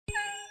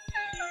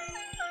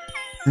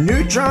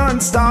Neutron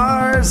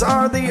stars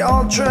are the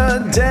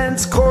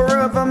ultra-dense core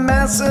of a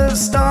massive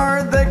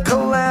star that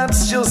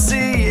collapsed. You'll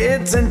see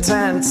it's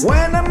intense.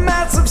 When a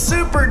massive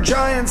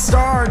supergiant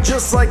star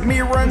just like me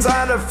runs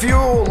out of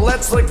fuel,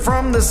 let's look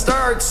from the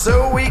start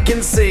so we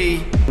can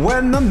see.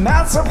 When the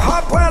massive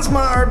hot plasma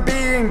are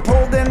being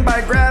pulled in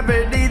by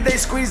gravity, they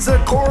squeeze the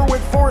core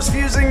with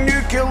force-fusing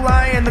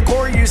nuclei in the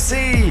core you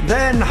see.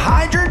 Then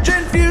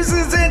hydrogen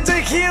fuses into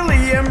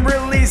helium,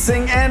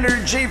 releasing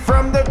energy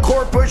from the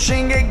core,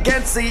 pushing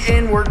against the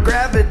inward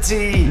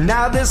gravity.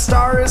 Now this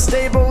star is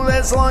stable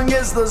as long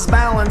as those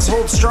balance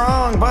hold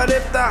strong, but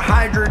if the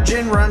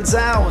hydrogen runs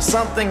out,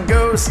 something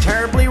goes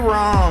terribly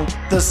wrong.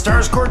 The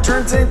star's core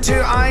turns into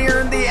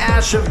iron, the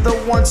ash of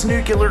the once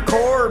nuclear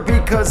core,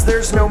 because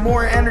there's no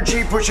more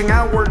energy pushing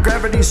outward,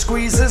 gravity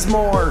squeezes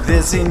more.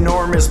 This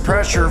enormous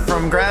pressure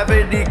from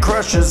gravity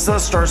crushes the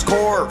star's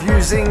core,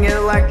 fusing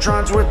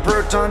electrons with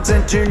protons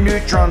into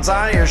neutrons,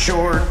 I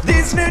assure.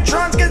 These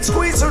neutrons get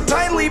squeezed so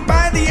tightly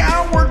by the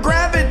outward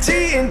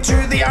gravity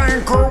into the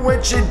iron core,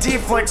 which it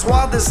deflects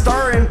while the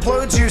star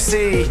implodes, you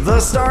see. The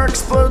star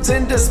explodes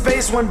into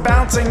space when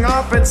bouncing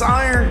off its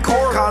iron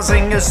core,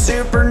 causing a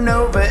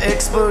supernova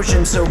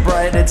explosion so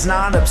bright it's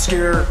not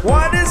obscure.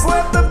 What is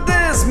left of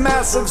this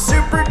massive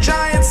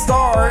supergiant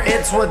star?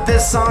 It's what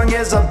this song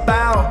is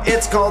about.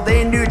 It's called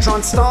a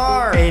neutron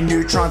star. A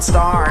neutron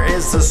star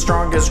is the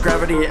strongest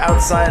gravity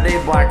outside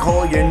a black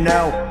hole, you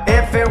know.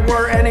 If it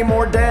were any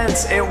more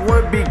dense, it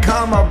would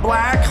become a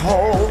black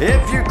hole.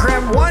 If you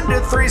cram 1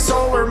 to 3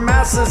 solar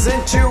masses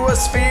into a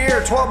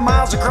sphere 12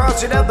 miles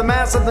across, you'd have the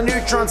mass of the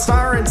neutron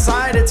star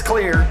inside, it's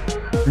clear.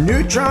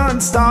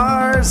 Neutron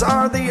stars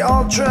are the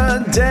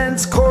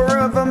ultra-dense core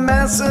of a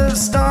massive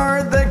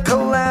star that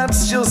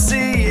collapsed. You'll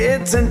see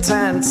it's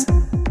intense.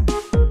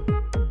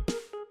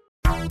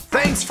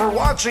 Thanks for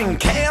watching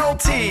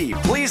KLT.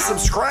 Please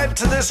subscribe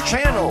to this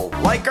channel,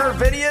 like our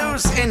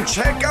videos, and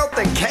check out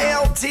the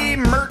KLT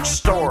merch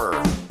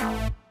store.